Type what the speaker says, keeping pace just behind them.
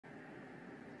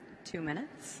2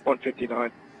 minutes.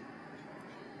 159.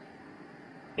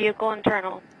 Vehicle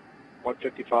internal.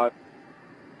 155.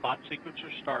 Bot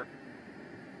sequencer start.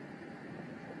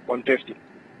 150.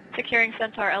 Securing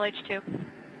Centaur LH2.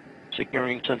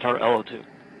 Securing Centaur LO2.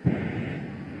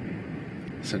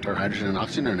 Centaur hydrogen and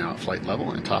oxygen are now at flight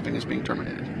level and topping is being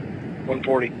terminated.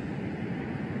 140.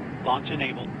 Launch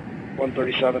enabled.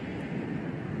 137.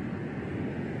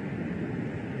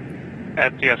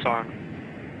 SDSR.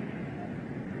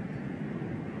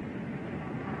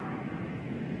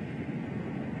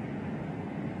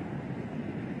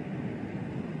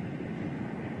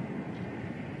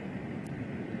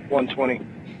 $120.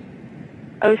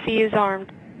 OC is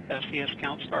armed. SES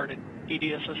count started.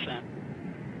 EDS ascent.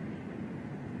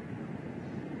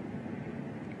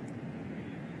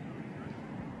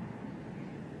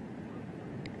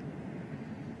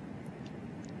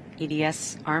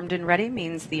 EDS armed and ready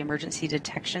means the emergency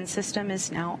detection system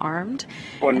is now armed.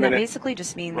 1 and minute. that basically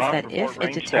just means Rob, that report if it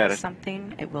range detects status.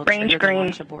 something, it will Range trigger the green.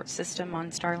 launch abort system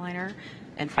on Starliner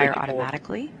and fire 54.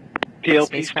 automatically. The PLP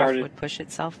spacecraft started. would push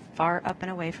itself far up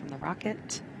and away from the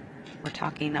rocket. We're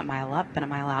talking a mile up and a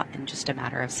mile out in just a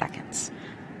matter of seconds.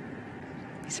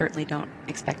 We certainly don't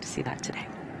expect to see that today.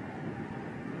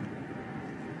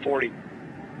 40.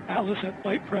 Atlas at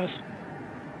flight press.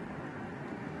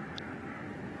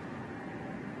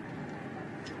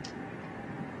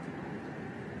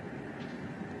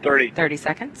 $30. 30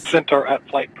 seconds. Centaur at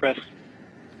flight press.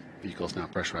 Vehicles now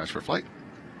pressurized for flight.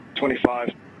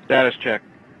 25. Status check.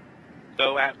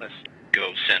 Go Atlas.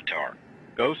 Go Centaur.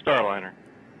 Go Starliner.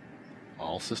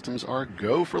 All systems are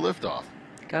go for liftoff.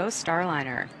 Go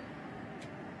Starliner.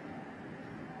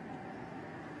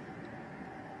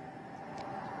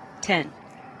 10,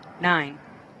 9,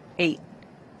 8,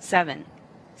 7,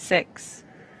 6,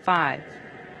 5,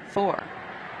 4,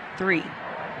 3,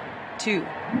 2, 1,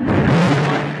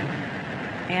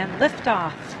 and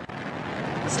liftoff.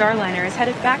 Starliner is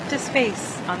headed back to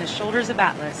space on the shoulders of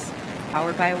Atlas,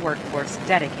 powered by a workforce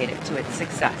dedicated to its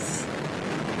success.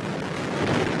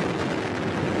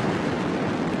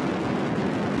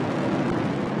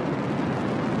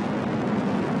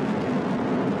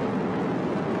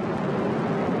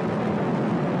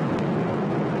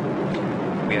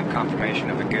 We have confirmation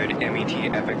of a good MET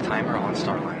epic timer on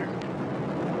Starliner.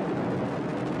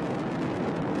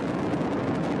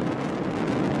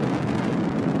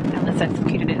 Atlas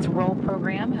executed its roll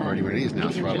program. Already ready is now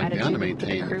engine throttling down to strategy,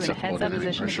 maintain the crew in a acceptable heads-up dynamic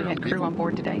position if pressure we on had the crew on vehicle.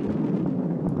 board today.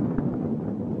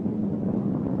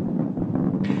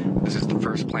 This is the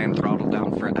first planned throttle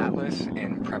down for Atlas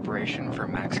in preparation for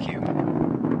max Q.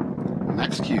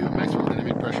 Max Q, maximum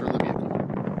dynamic pressure on the vehicle.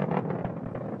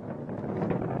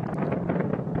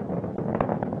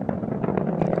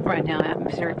 Right now,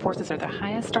 atmospheric forces are the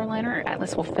highest Starliner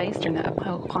Atlas will face during the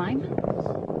uphill climb.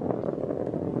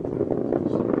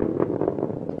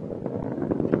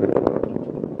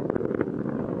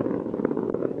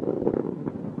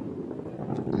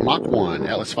 Mach 1,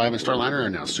 Atlas 5 and Starliner are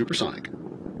now supersonic.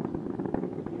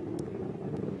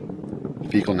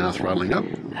 Vehicle now throttling up.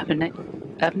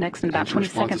 Up next in about Engine 20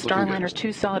 response seconds, is looking good. Starliner's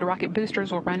 2 solid rocket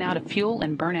boosters will run out of fuel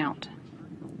and burn out.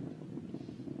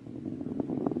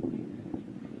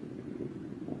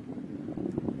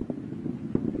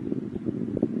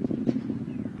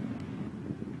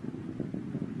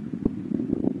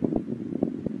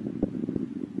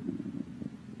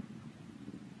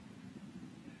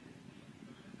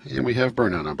 And we have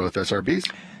burnout on both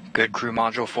SRBs. Good crew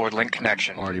module forward link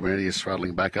connection. Already ready is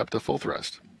throttling back up to full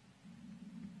thrust.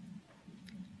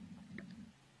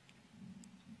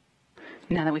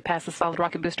 Now that we pass the solid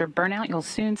rocket booster burnout, you'll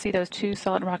soon see those 2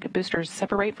 solid rocket boosters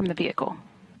separate from the vehicle.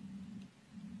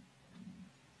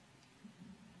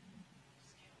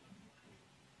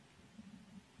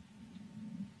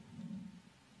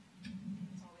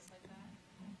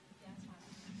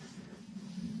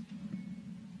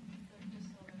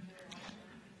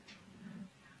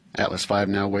 Atlas 5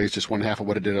 now weighs just 1/2 of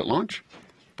what it did at launch,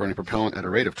 burning propellant at a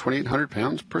rate of 2,800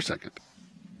 pounds per second.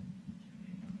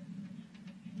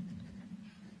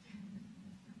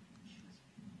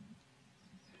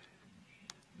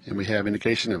 And we have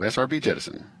indication of SRB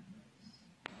jettison.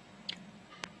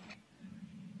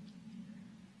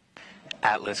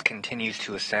 Atlas continues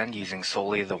to ascend using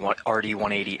solely the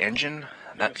RD-180 engine.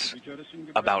 That's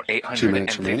about 2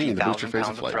 minutes remaining in the booster 850,000 phase of pounds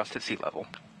of flight. thrust at sea level.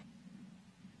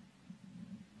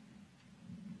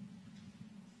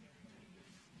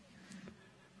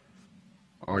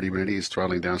 RD ready is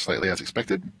throttling down slightly as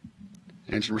expected.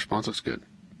 Engine response looks good.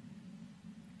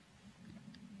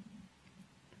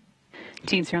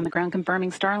 Teams here on the ground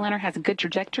confirming Starliner has a good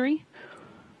trajectory.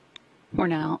 We're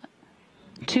now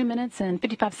 2 minutes and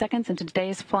 55 seconds into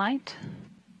today's flight,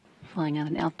 flying at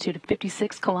an altitude of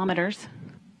 56 kilometers.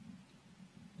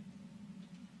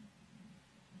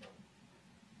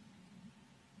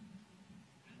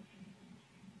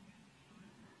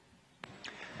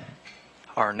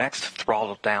 Our next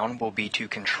throttle down will be to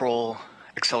control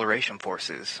acceleration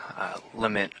forces,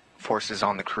 limit forces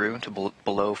on the crew to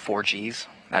below 4 Gs.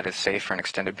 That is safe for an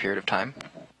extended period of time.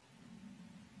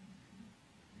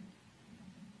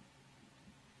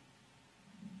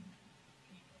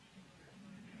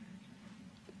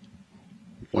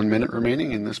 One minute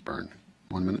remaining in this burn.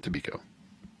 1 minute to BECO.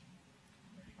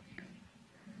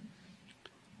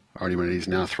 RD-180 is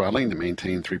now throttling to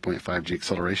maintain 3.5 G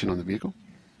acceleration on the vehicle.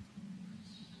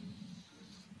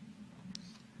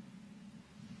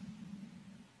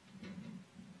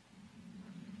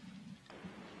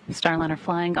 Starliner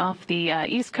flying off the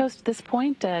east coast at this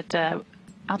point at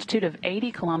altitude of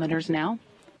 80 kilometers now,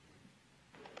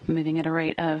 moving at a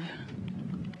rate of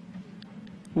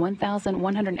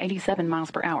 1,187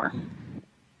 miles per hour.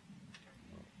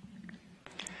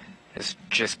 It's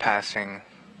just passing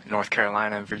North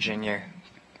Carolina and Virginia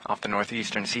off the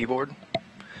northeastern seaboard.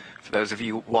 For those of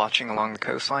you watching along the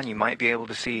coastline, you might be able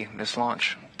to see this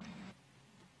launch.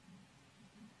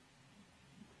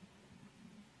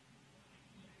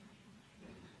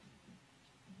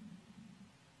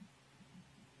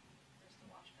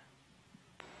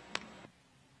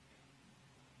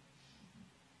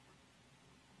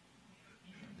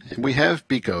 And we have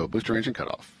BECO, booster engine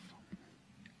cutoff.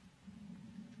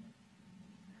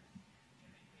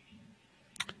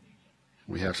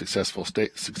 We have successful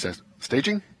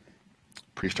staging,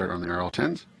 pre-start on the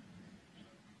RL-10s.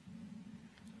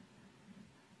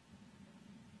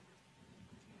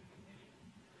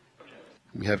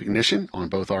 We have ignition on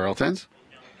both RL-10s.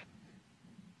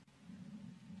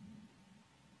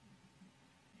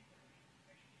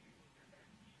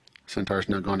 Centaur is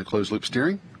now gone to closed loop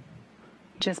steering.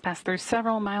 Just passed through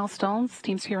several milestones.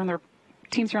 Teams here on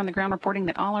the ground reporting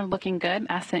that all are looking good.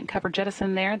 Ascent cover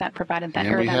jettison there. That provided that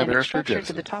And we have aerodynamic airstrip structure to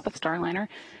jettison. the top of Starliner,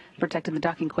 protected the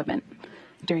docking equipment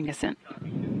during ascent.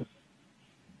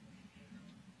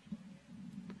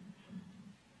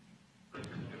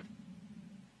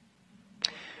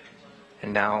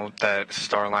 And now that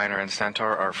Starliner and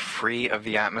Centaur are free of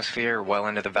the atmosphere, well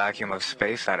into the vacuum of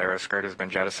space, that aeroskirt has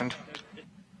been jettisoned.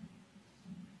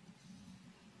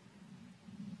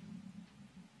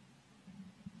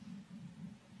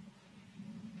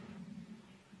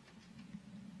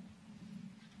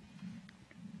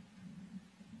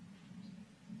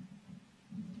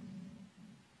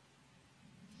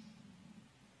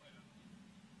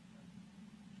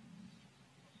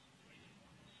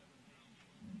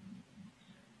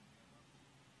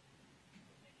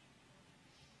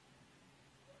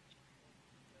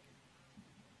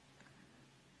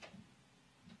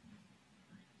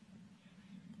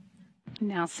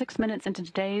 Now 6 minutes into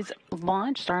today's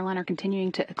launch, Starliner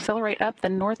continuing to accelerate up the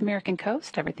North American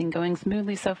coast. Everything going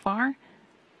smoothly so far.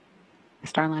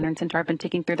 Starliner and Centaur have been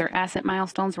taking through their ascent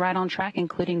milestones right on track,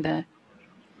 including the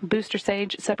booster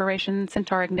stage separation,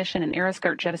 Centaur ignition, and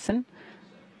aeroskirt jettison.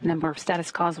 A number of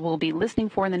status calls we'll be listening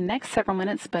for in the next several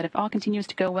minutes, but if all continues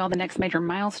to go well, the next major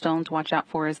milestone to watch out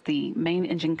for is the main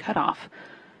engine cutoff,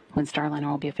 when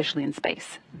Starliner will be officially in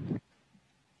space.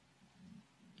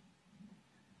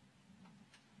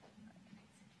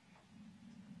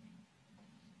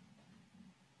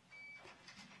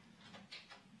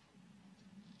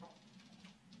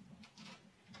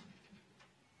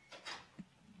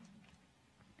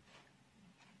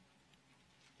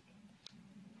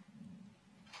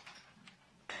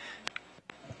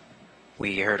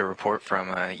 We heard a report from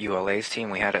ULA's team.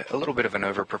 We had a little bit of an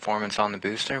overperformance on the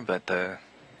booster, but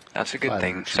that's a good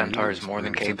thing. Centaur is more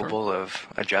than capable of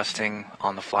adjusting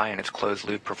on the fly in its closed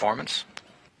loop performance.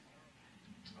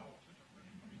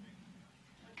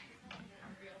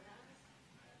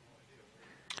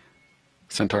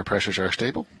 Centaur pressures are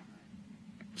stable.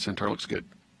 Centaur looks good.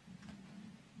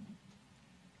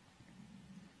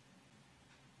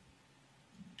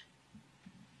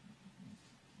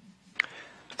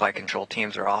 Flight control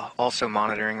teams are also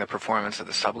monitoring the performance of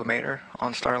the sublimator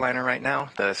on Starliner right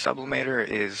now. The sublimator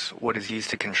is what is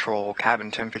used to control cabin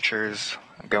temperatures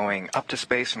going up to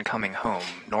space and coming home.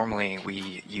 Normally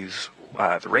we use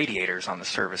the radiators on the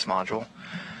service module,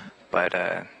 but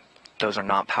those are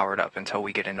not powered up until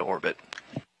we get into orbit.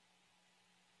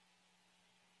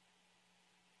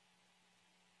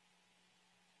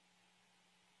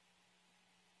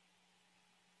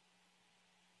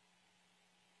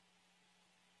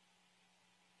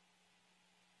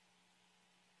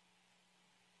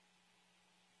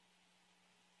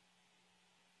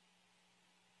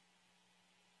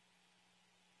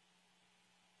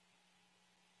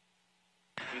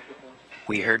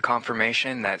 We heard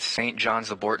confirmation that St.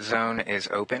 John's abort zone is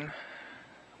open.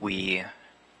 We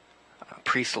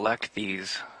pre-select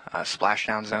these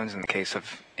splashdown zones in the case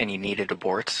of any needed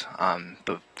aborts.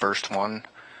 The first one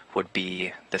would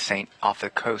be off the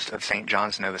coast of St.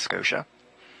 John's, Nova Scotia.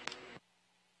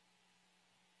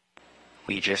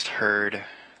 We just heard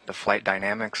the flight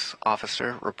dynamics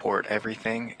officer report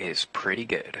everything is pretty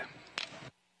good.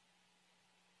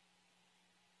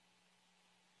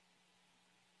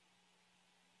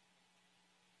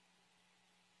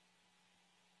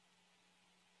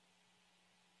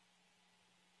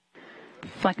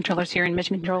 Flight controllers here in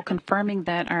Mission Control confirming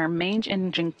that our main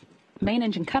engine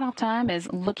cutoff time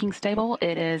is looking stable.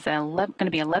 It is going to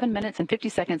be 11 minutes and 50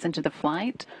 seconds into the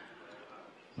flight.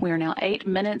 We are now 8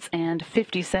 minutes and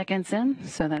 50 seconds in,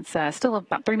 so that's still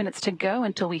about 3 minutes to go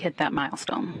until we hit that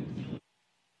milestone.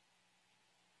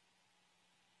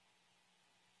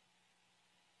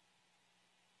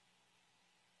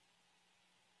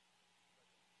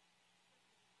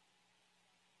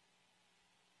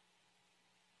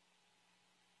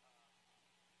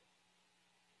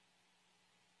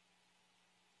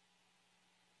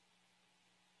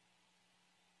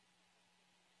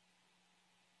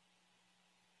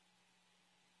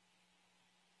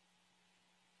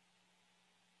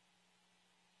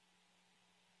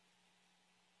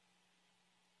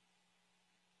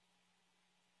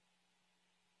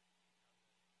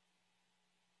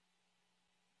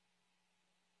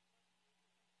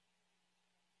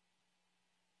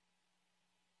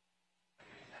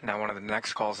 Now, one of the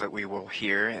next calls that we will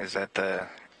hear is that the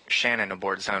Shannon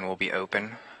abort zone will be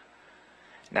open.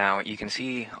 Now, you can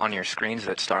see on your screens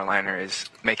that Starliner is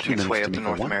making its way up the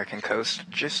North American coast,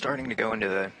 just starting to go into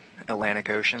the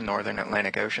Atlantic Ocean, northern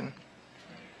Atlantic Ocean.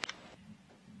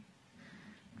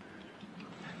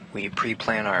 We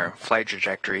pre-plan our flight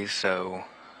trajectories, so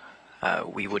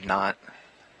we would not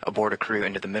abort a crew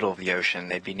into the middle of the ocean.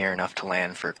 They'd be near enough to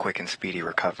land for quick and speedy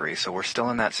recovery. So we're still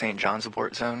in that St. John's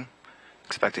abort zone.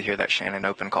 Expect to hear that Shannon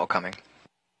open call coming.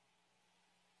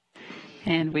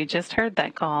 And we just heard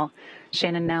that call.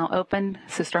 Shannon now open,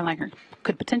 so Starliner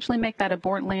could potentially make that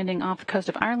abort landing off the coast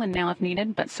of Ireland now if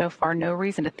needed, but so far no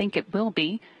reason to think it will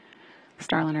be.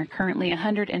 Starliner currently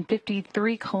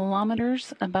 153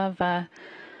 kilometers above the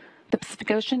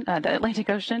Pacific Ocean, the Atlantic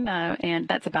Ocean, and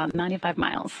that's about 95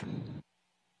 miles.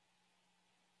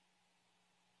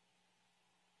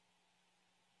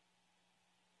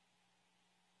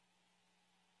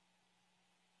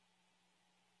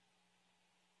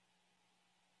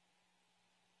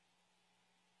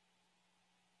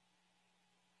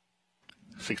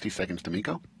 $60 seconds to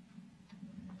MECO.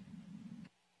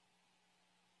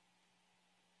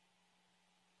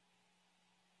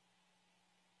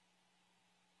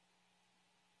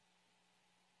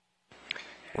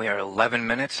 We are 11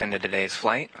 minutes into today's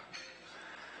flight.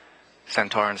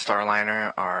 Centaur and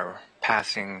Starliner are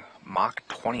passing Mach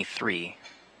 23,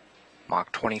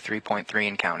 Mach 23.3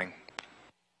 and counting.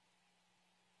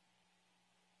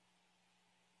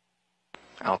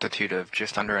 Altitude of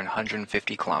just under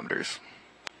 150 kilometers.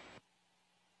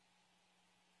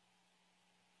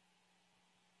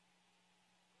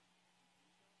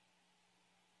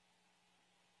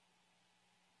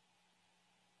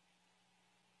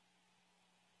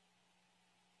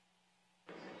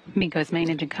 MECO's main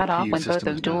engine cutoff when both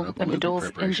of the dual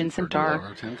engine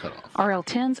Centaur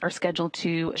RL-10s are scheduled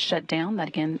to shut down. That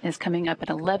again is coming up at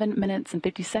 11 minutes and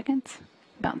 50 seconds,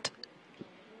 about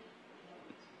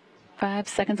 5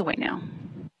 seconds away now.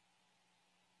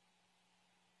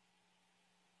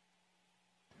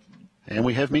 And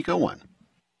we have MECO 1.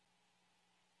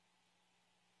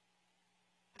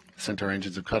 Centaur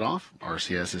engines have cut off.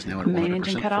 RCS is now at 100% main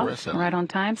engine cut off, 4S7. right on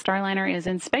time. Starliner is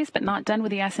in space, but not done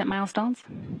with the ascent milestones.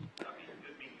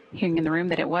 Hearing in the room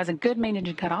that it was a good main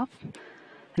engine cutoff.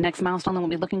 The next milestone that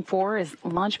we'll be looking for is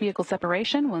launch vehicle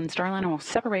separation, when Starliner will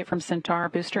separate from Centaur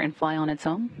booster and fly on its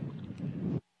own.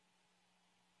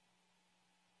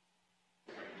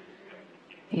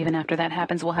 Even after that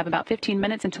happens, we'll have about 15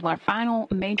 minutes until our final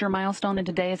major milestone in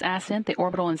today's ascent, the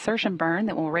orbital insertion burn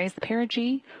that will raise the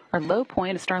perigee, or low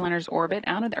point of Starliner's orbit,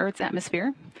 out of the Earth's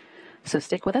atmosphere. So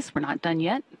stick with us. We're not done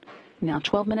yet. Now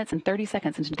 12 minutes and 30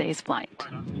 seconds into today's flight.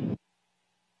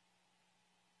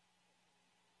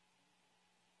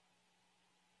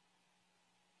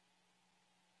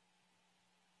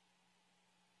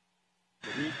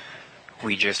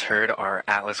 We just heard our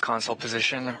Atlas console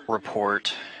position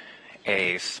report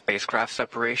a spacecraft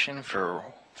separation for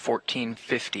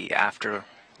 1450 after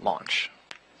launch.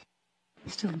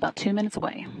 Still about 2 minutes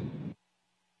away.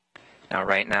 Now,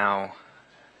 right now,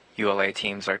 ULA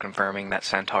teams are confirming that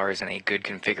Centaur is in a good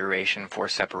configuration for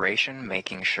separation,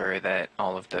 making sure that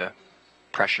all of the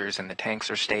pressures in the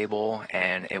tanks are stable,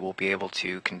 and it will be able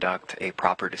to conduct a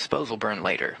proper disposal burn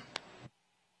later.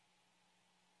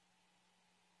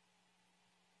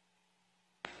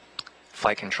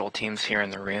 Flight control teams here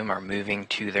in the room are moving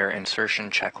to their insertion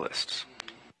checklists.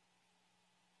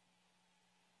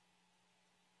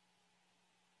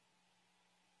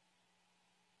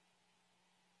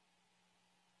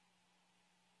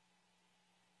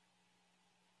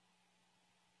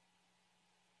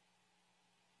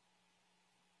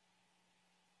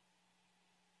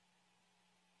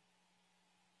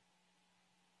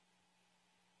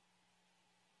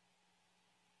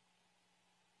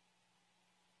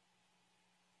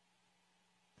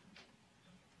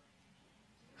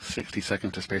 "60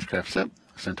 seconds to spacecraft set.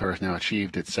 Centaur has now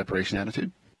achieved its separation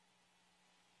attitude."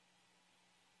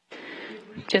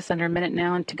 Just under a minute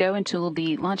now to go until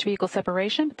the launch vehicle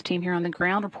separation. The team here on the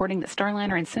ground reporting that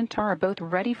Starliner and Centaur are both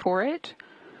ready for it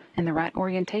in the right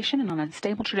orientation and on a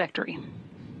stable trajectory.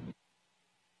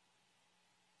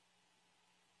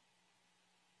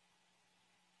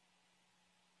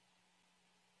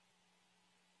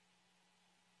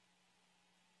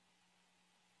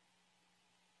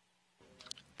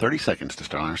 "30 seconds to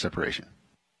Starliner separation."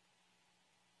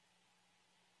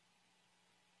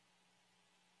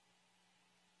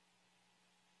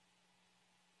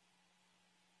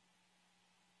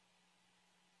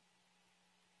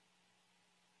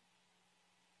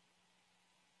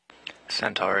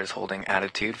 Centaur is holding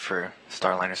attitude for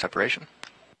Starliner separation.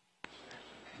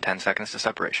 10 seconds to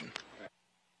separation.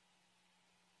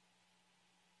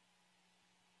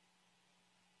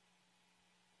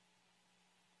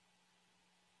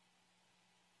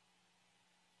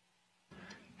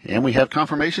 And we have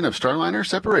confirmation of Starliner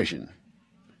separation.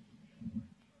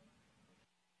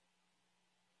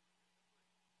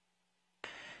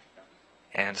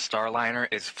 And Starliner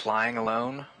is flying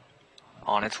alone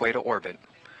on its way to orbit.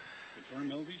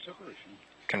 Confirm LV separation.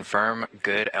 Confirm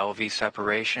good LV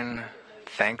separation.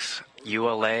 Thanks,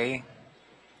 ULA,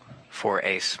 for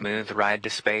a smooth ride to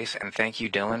space, and thank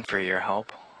you, Dylan, for your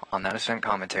help on that ascent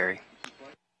commentary.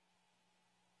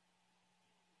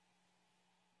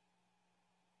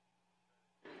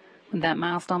 That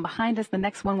milestone behind us, the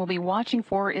next one we'll be watching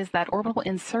for is that orbital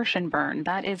insertion burn.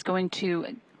 That is going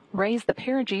to raise the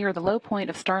perigee, or the low point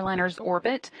of Starliner's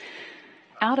orbit,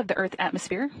 out of the Earth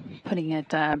atmosphere, putting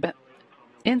it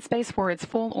in space for its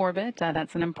full orbit.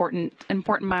 That's an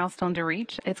important milestone to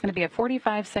reach. It's going to be a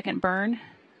 45-second burn.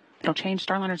 It'll change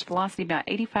Starliner's velocity about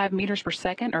 85 meters per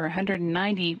second, or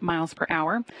 190 miles per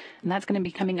hour. And that's going to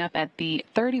be coming up at the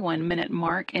 31-minute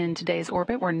mark in today's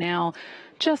orbit. We're now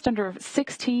just under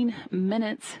 16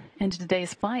 minutes into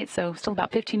today's flight, so still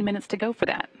about 15 minutes to go for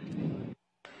that.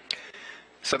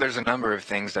 So there's a number of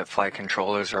things that flight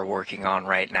controllers are working on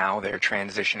right now. They're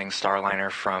transitioning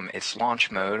Starliner from its launch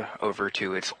mode over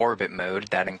to its orbit mode.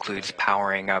 That includes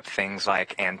powering up things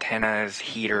like antennas,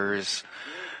 heaters,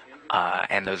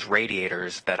 and those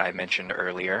radiators that I mentioned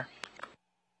earlier.